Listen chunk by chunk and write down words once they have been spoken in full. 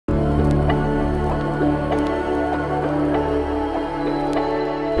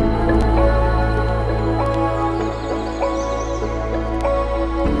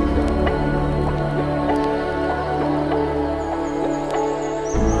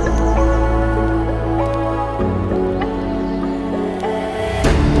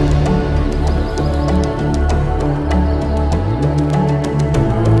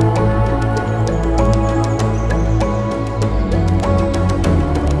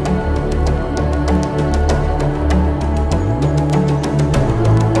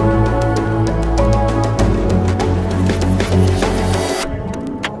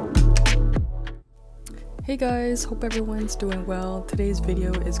guys, hope everyone's doing well. Today's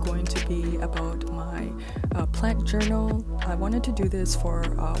video is going to be about my plant journal. I wanted to do this for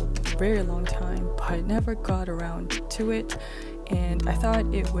a very long time, but I never got around to it, and I thought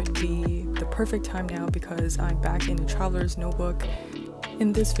it would be the perfect time now because I'm back in the Traveler's Notebook.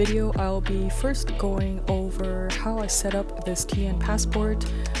 In this video, I'll be first going over how I set up this TN passport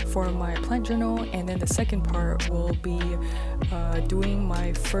for my plant journal, and then the second part will be doing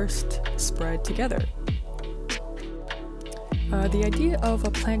my first spread together. The idea of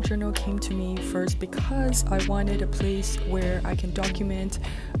a plant journal came to me first because I wanted a place where I can document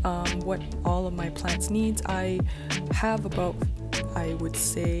what all of my plants needs. I have about, I would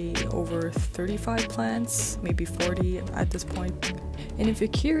say, over 35 plants, maybe 40 at this point. And if you're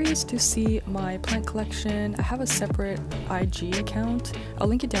curious to see my plant collection, I have a separate IG account. I'll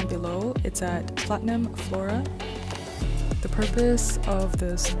link it down below. It's at Platinum Flora. The purpose of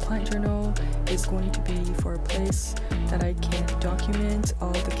this plant journal is going to be for a place that I can document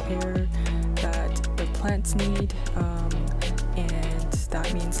all the care that the plants need, and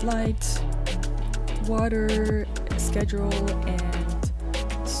that means light, water, schedule, and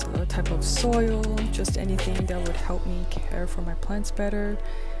type of soil, just anything that would help me care for my plants better.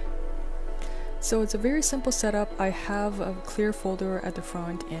 So it's a very simple setup. I have a clear folder at the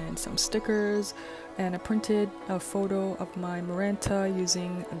front and some stickers, and I printed a photo of my Maranta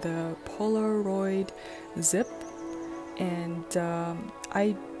using the Polaroid zip, and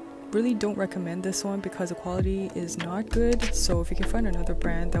I really don't recommend this one because the quality is not good, so if you can find another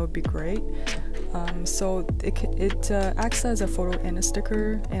brand, that would be great. So it acts as a photo and a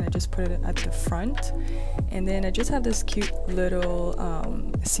sticker, and I just put it at the front. And then I just have this cute little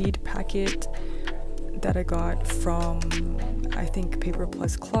seed packet that I got from, I think, Paper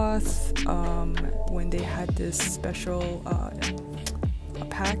Plus Cloth, when they had this special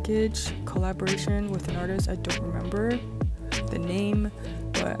package collaboration with an artist. I don't remember the name,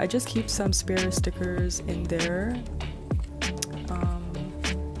 but I just keep some spare stickers in there.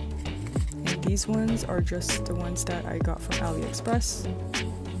 And these ones are just the ones that I got from AliExpress.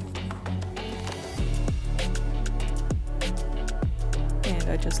 And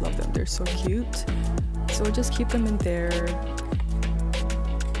I just love them, they're so cute. So I just keep them in there.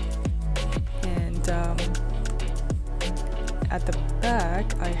 And at the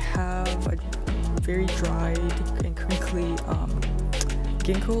back, I have a very dried and crinkly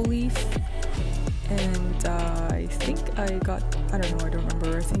ginkgo leaf, and I think I got, I don't know, I don't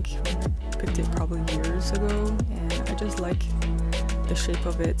remember, I think I picked it probably years ago, and I just like the shape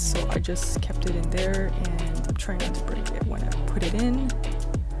of it, so I just kept it in there, and I'm trying not to break it when I put it in.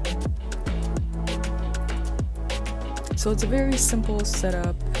 So it's a very simple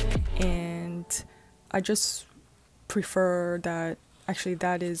setup, and I just prefer that. Actually,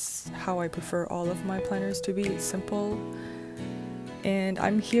 that is how I prefer all of my planners to be. It's simple. And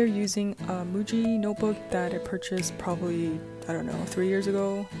I'm here using a Muji notebook that I purchased probably, I don't know, 3 years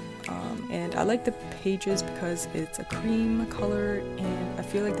ago. And I like the pages because it's a cream color, and I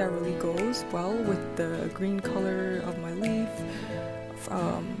feel like that really goes well with the green color of my leaf,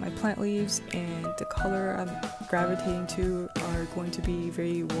 my plant leaves, and the color I'm gravitating to are going to be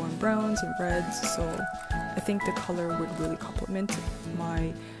very warm browns and reds, so I think the color would really complement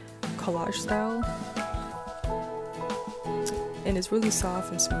my collage style. And it's really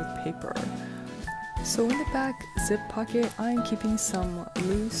soft and smooth paper. So in the back zip pocket, I'm keeping some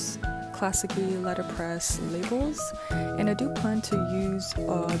loose classic-y letterpress labels, and I do plan to use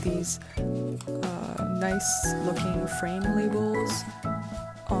these nice looking frame labels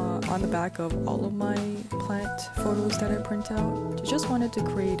on the back of all of my plant photos that I print out. I just wanted to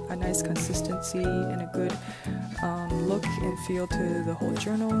create a nice consistency and a good look and feel to the whole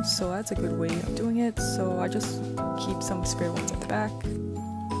journal, so that's a good way of doing it. So I just keep some spare ones at the back.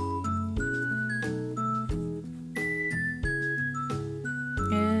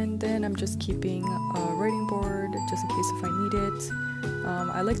 And then I'm just keeping a writing board just in case if I need it.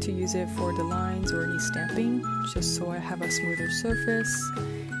 I like to use it for the lines or any stamping, just so I have a smoother surface.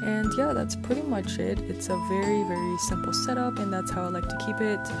 And yeah, that's pretty much it. It's a very, very simple setup, and that's how I like to keep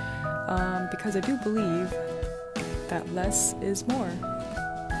it, because I do believe that less is more.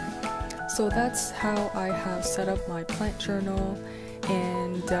 So that's how I have set up my plant journal.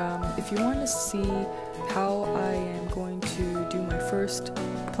 And if you want to see how I am going to do my first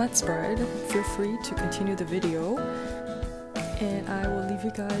plant spread, feel free to continue the video, and I will leave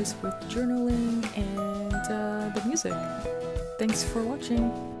you guys with journaling and the music. Thanks for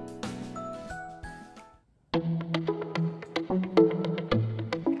watching.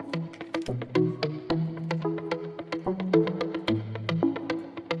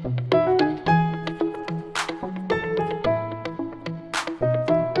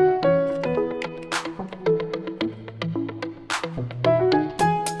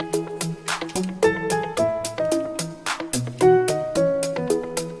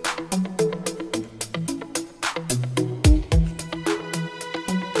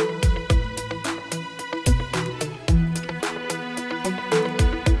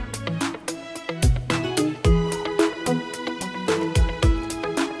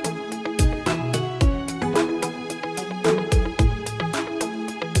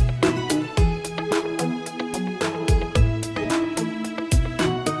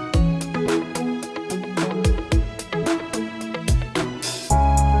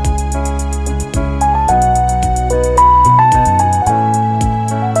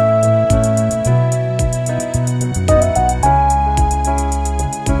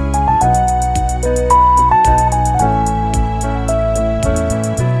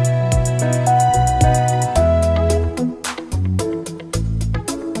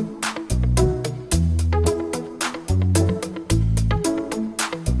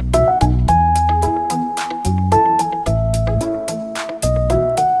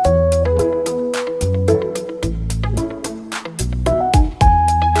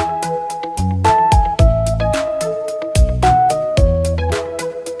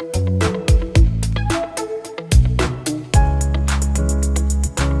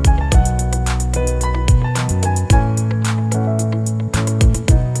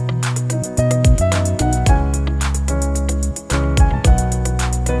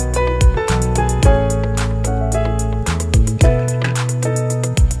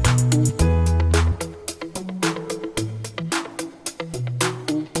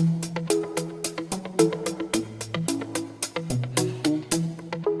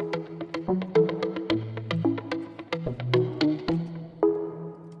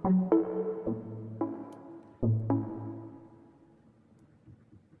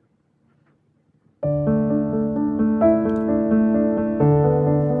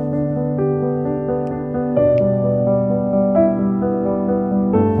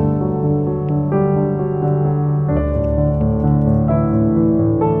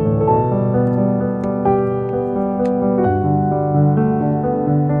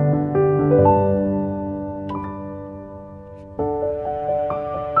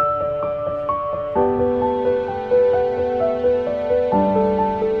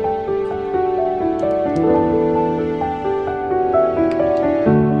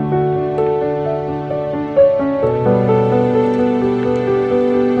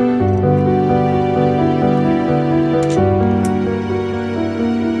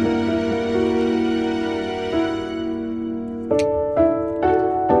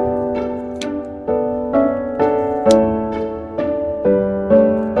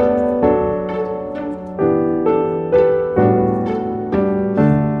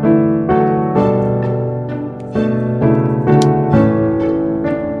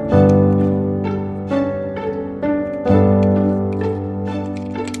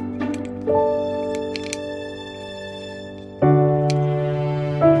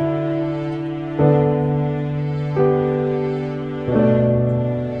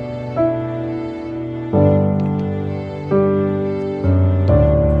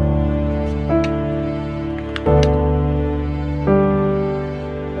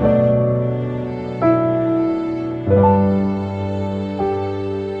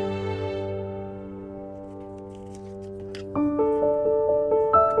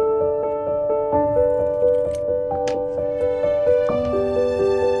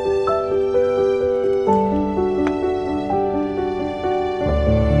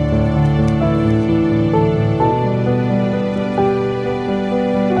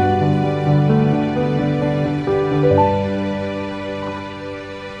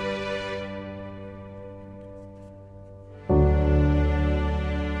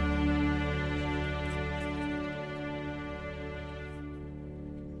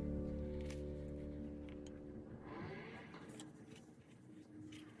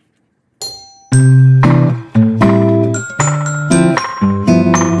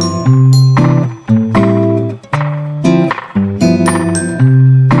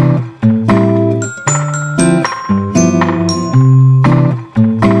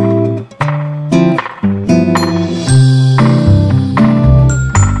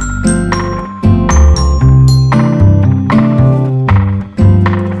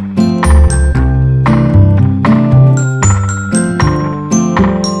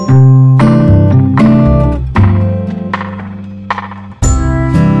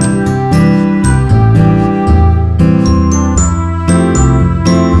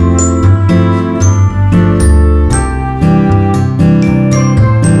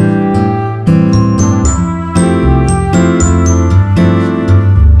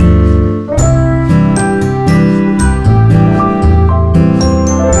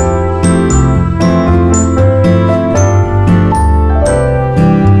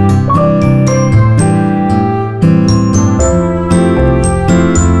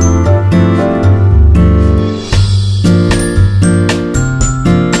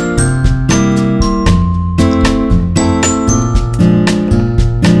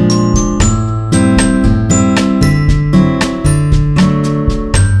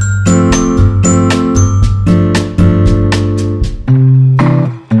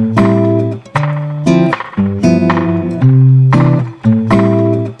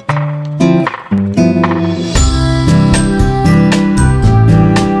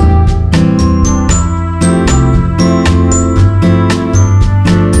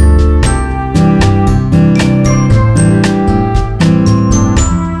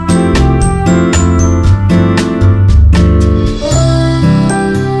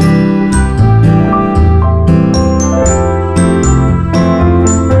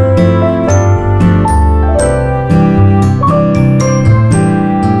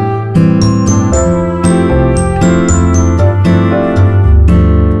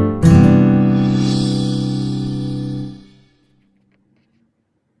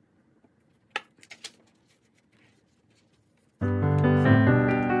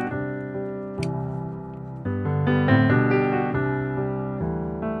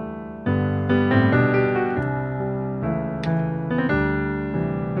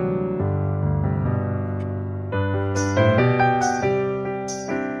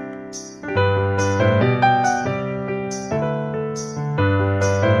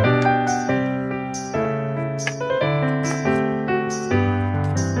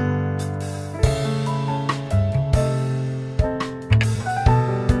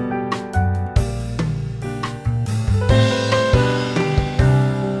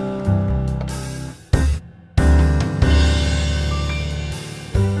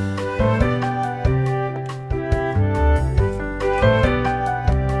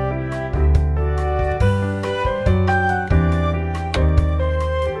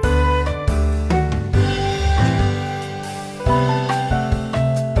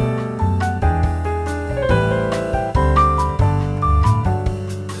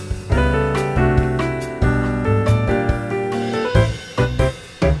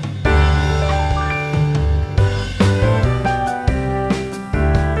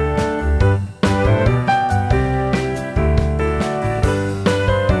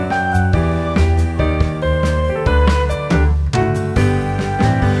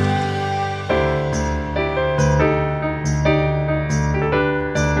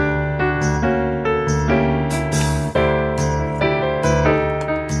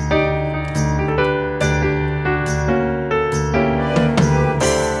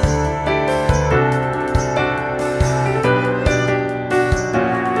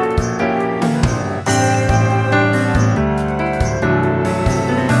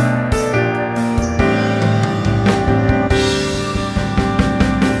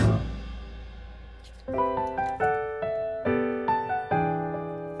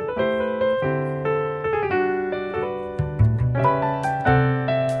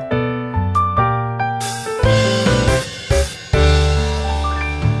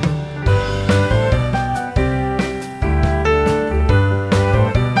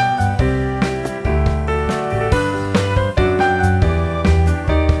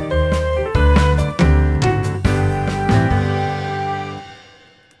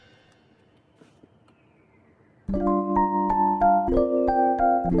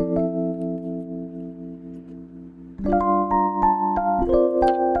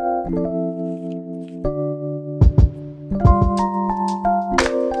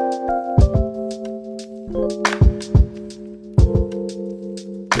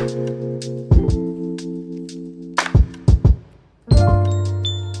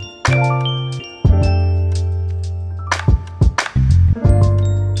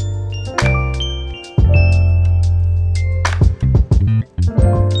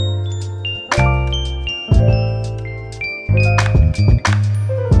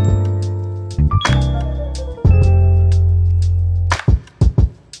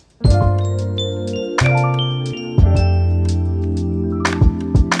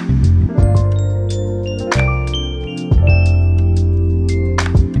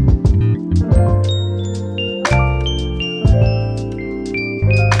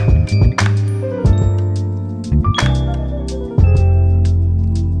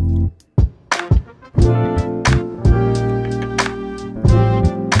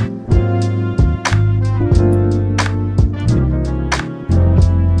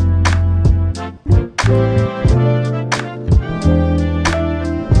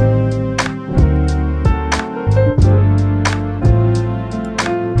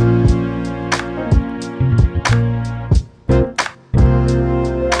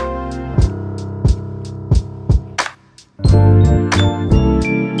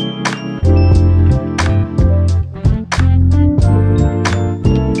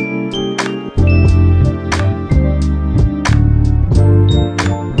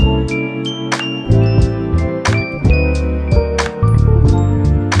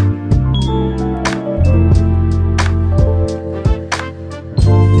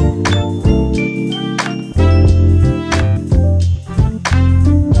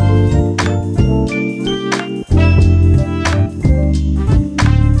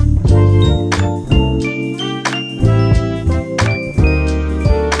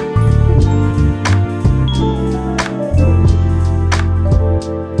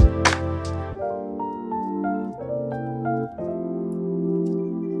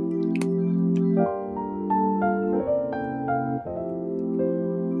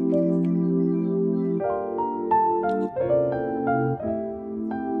 you.